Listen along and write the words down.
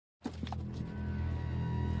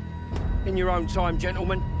in your own time,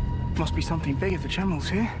 gentlemen. Must be something big if the General's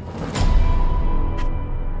here.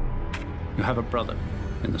 You have a brother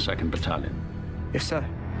in the 2nd Battalion. Yes, sir.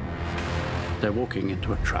 They're walking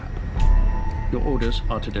into a trap. Your orders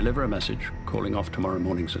are to deliver a message calling off tomorrow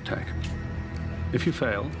morning's attack. If you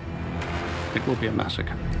fail, it will be a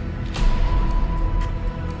massacre.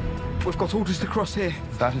 We've got orders to cross here.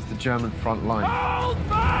 That is the German front line. Hold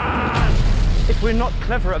fast! If we're not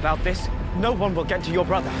clever about this, no one will get to your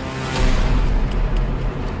brother.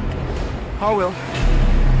 I will.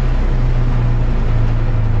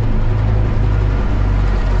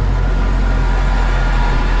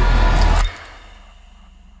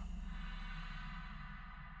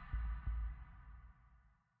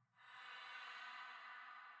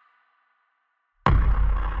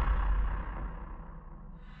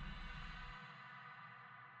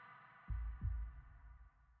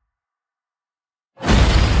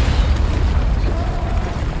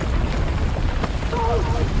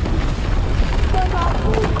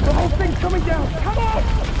 Coming down! Come on!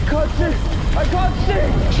 Can't see! I can't see!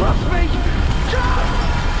 Trust me!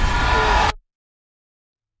 Trust!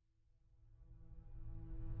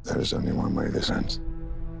 There is only one way this ends.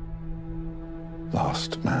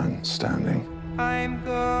 Last man standing. I'm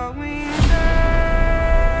going back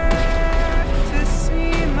to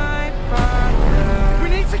see my father. We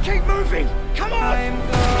need to keep moving! Come on! I'm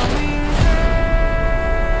going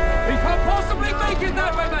back. We can't possibly make it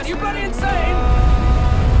that way, man! You bloody insane!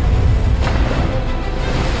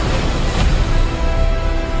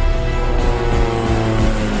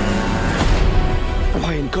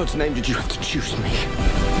 Why in God's name did you have to choose me?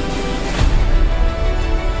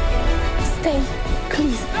 Stay,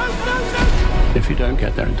 please. No, no, no! If you don't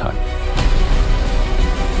get there in time,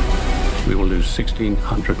 we will lose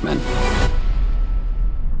 1,600 men.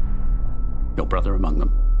 Your brother among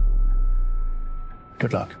them.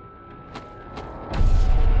 Good luck.